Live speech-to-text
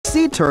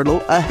sea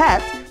turtle a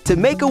hat to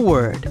make a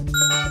word.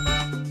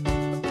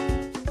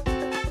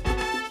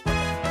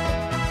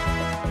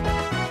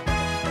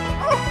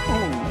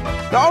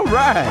 All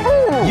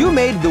right, you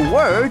made the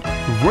word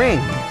ring.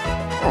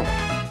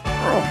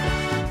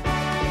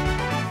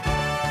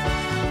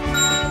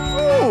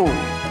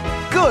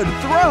 Good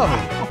throw.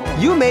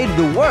 You made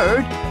the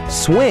word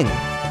swing.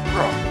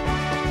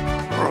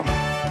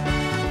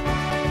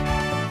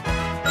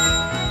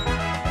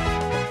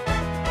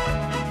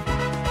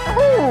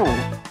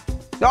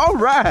 All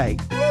right,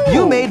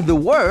 you made the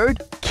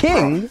word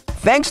king.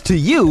 Thanks to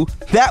you,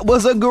 that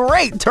was a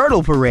great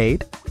turtle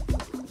parade.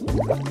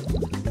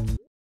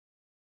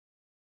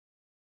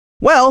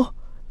 Well,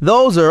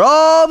 those are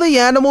all the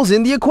animals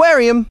in the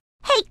aquarium.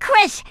 Hey,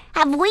 Chris,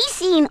 have we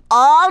seen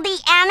all the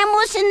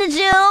animals in the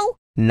zoo?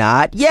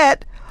 Not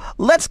yet.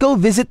 Let's go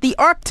visit the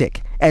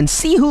Arctic and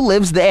see who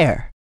lives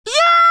there.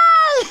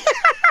 Yay!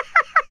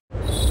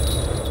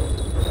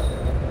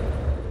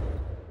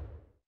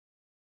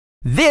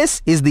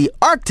 This is the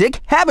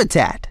Arctic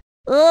habitat.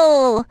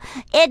 Ooh,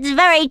 it's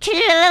very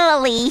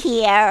chilly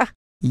here.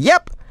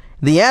 Yep,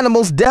 the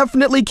animals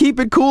definitely keep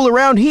it cool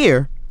around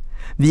here.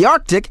 The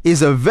Arctic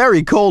is a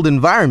very cold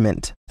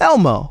environment.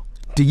 Elmo,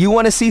 do you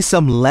want to see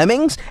some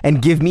lemmings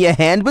and give me a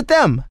hand with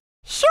them?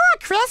 Sure,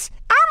 Chris.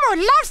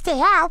 Elmo loves to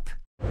help.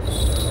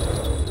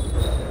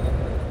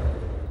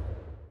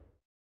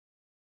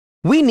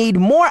 We need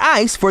more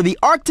ice for the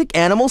Arctic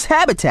animals'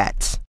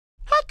 habitats.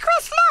 Hey,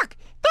 Chris, look!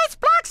 These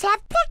blocks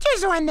have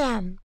pictures on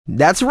them.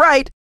 That's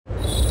right.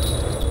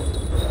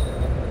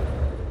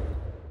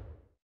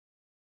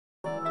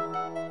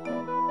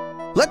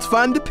 Let's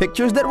find the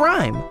pictures that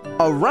rhyme.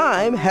 A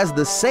rhyme has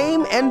the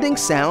same ending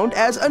sound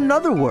as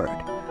another word,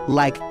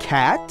 like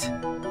cat,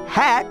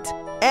 hat,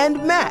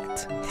 and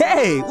mat.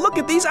 Hey, look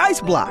at these ice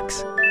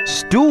blocks.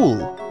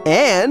 Stool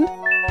and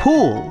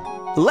pool.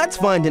 Let's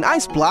find an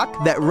ice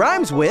block that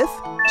rhymes with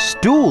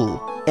stool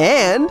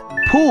and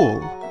pool.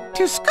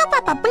 To scoop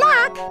up a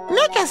block,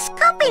 make a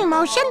scooping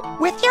motion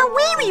with your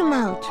Wii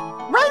remote.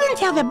 Wait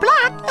until the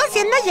block is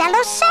in the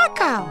yellow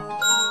circle.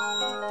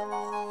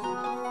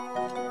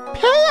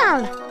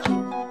 Pail.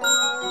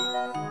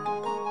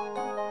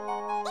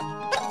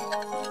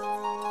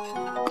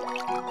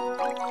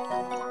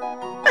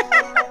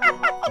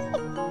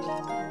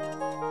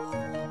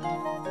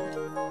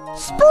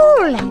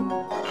 Spool.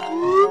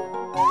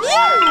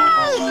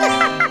 Yay!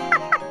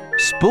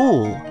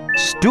 Spool,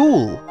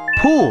 stool,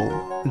 pool.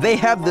 They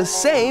have the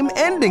same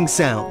ending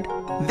sound.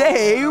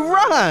 They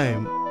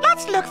rhyme.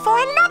 Let's look for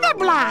another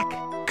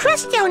block.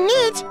 Chris still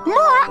needs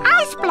more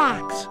ice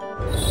blocks.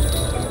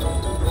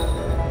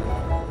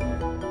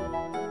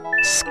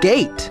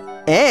 Skate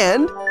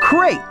and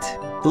crate.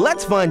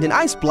 Let's find an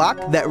ice block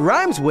that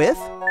rhymes with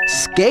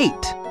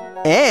skate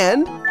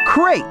and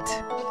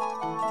crate.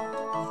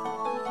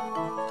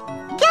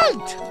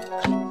 Gate.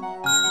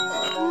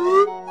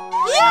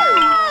 Yay!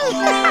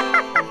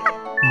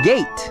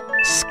 Gate,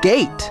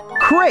 skate,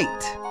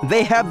 crate.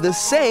 They have the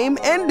same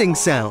ending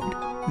sound.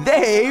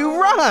 They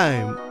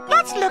rhyme.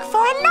 Let's look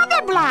for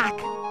another block.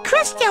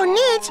 Chris still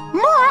needs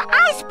more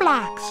ice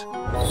blocks.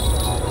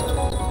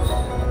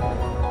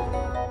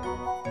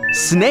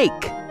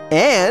 Snake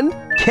and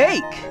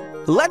cake.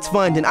 Let's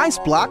find an ice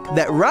block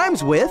that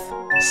rhymes with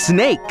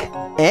snake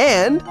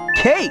and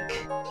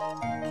cake.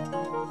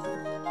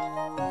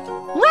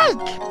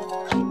 Rake.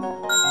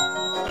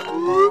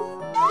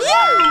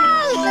 Yay!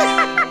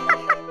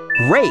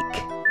 Rake,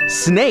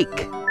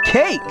 snake,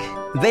 cake.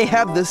 They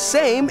have the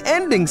same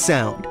ending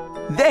sound.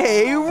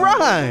 They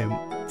rhyme.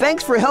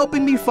 Thanks for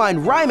helping me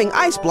find rhyming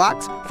ice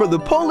blocks for the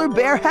polar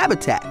bear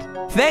habitat.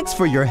 Thanks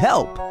for your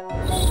help.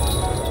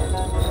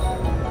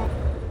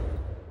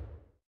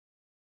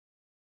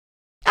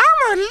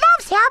 Elmo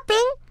loves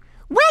helping.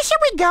 Where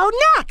should we go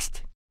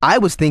next? I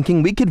was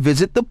thinking we could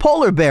visit the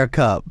polar bear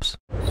cubs.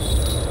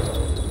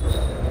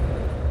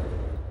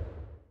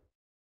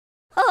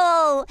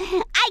 Oh,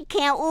 I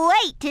can't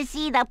wait to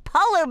see the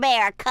polar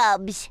bear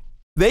cubs.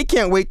 They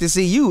can't wait to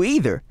see you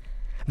either.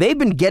 They've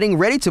been getting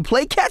ready to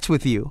play catch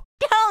with you.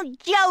 Don't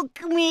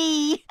joke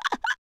me.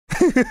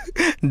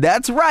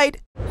 That's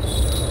right.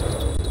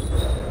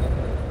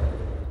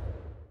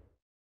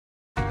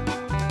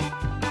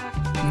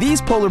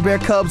 These polar bear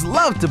cubs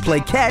love to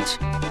play catch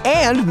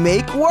and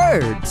make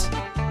words.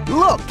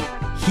 Look,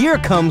 here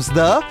comes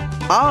the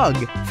Og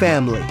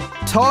family.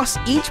 Toss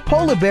each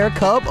polar bear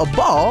cub a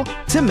ball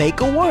to make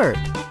a word.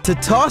 To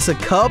toss a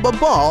cub a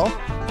ball,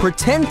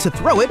 pretend to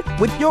throw it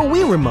with your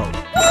Wii remote.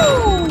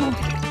 Woo!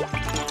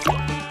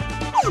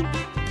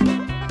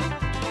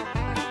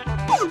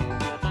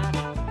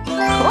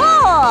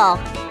 Cool!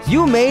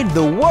 You made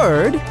the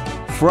word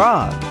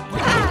frog.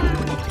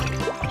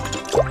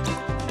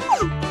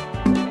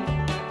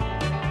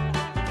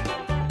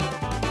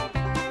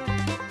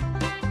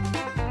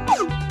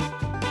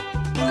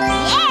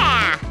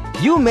 Yeah!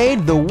 You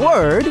made the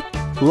word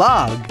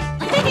log.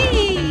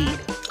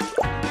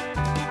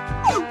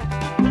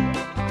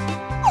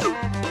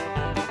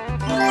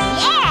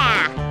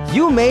 Yeah!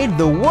 You made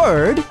the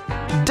word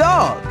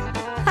dog.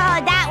 Oh,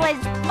 that was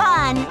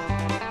fun.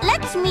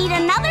 Let's meet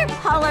another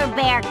polar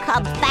bear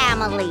cub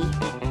family.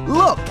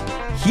 Look,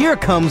 here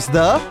comes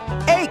the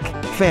ache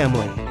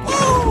family.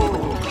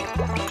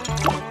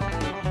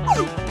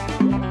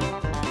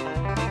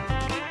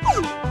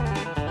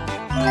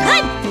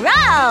 Good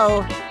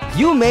throw!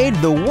 You made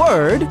the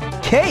word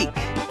cake.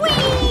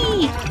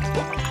 Whee!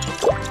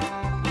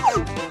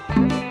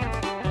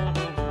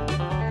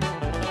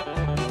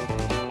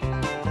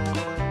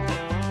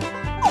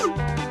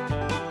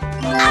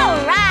 All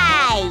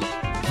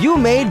right! You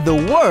made the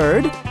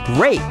word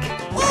rake.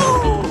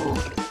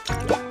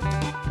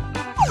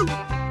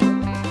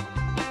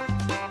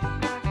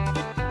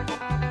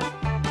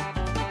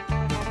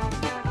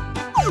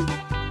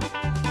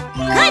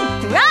 Good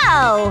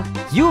throw!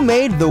 You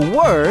made the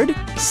word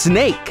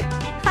snake.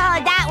 Oh,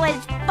 that was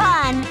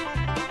fun.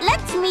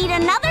 Let's meet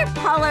another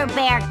polar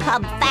bear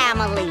cub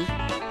family.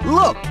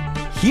 Look,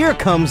 here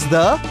comes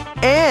the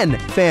Ann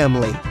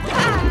family.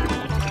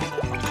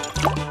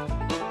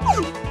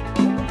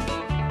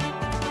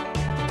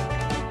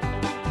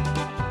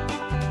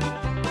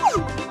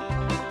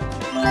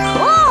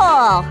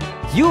 Cool!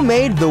 You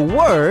made the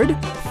word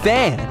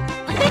fan.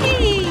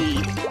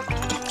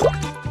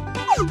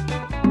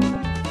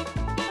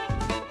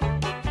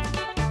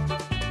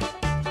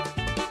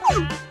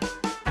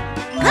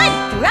 Good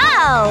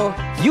throw!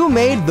 You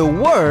made the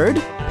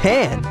word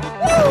pan.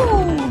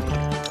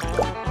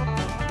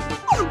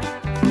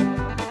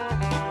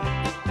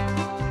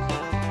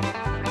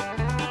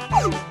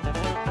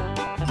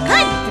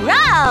 Good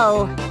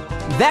throw!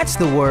 That's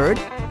the word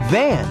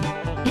van.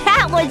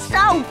 That was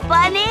so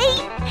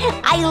funny!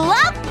 I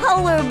love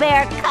polar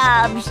bear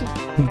cubs!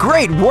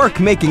 Great work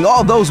making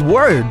all those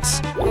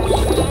words.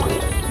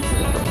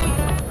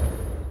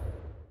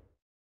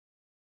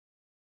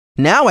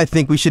 Now I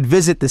think we should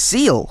visit the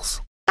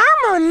seals.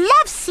 Elmo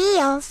loves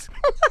seals.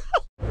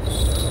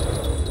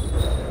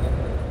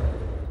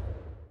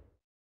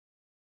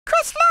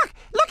 Chris, look!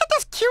 Look at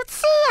this cute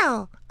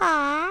seal.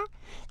 Aw,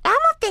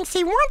 Elmo thinks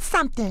he wants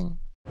something.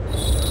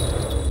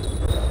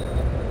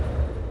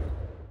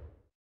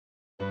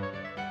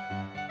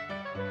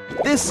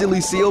 This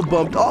silly seal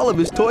bumped all of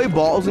his toy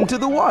balls into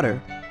the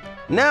water.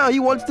 Now he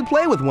wants to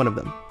play with one of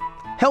them.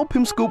 Help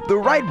him scoop the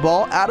right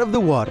ball out of the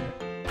water.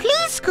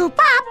 Please scoop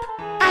up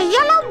a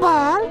yellow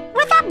ball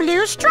with a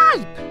blue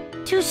stripe.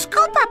 To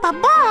scoop up a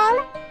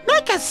ball,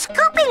 make a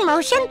scooping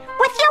motion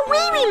with your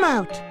Wii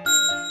remote.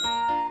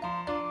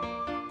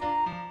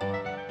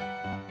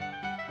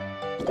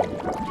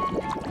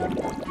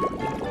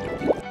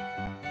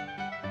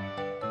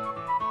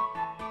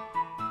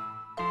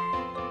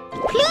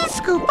 Please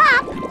scoop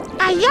up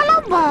a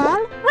yellow ball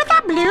with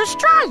a blue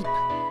stripe.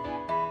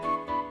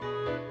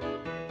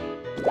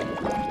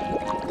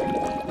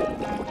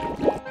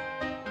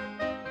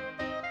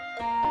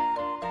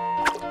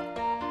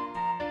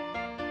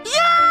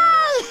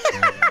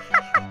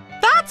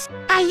 That's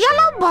a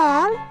yellow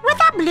ball with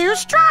a blue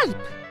stripe.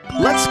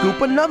 Let's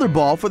scoop another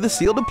ball for the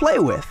seal to play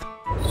with.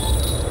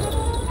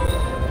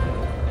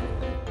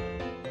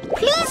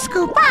 Please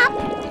scoop up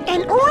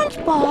an orange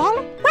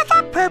ball with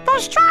a purple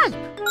stripe.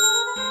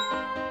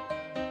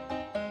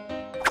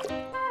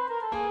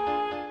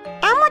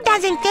 Elmo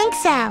doesn't think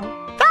so.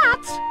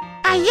 That's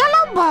a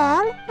yellow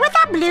ball with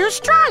a blue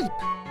stripe.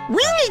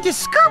 We need to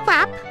scoop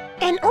up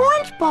an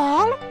orange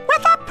ball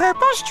with a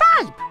purple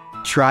stripe.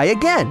 Try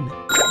again.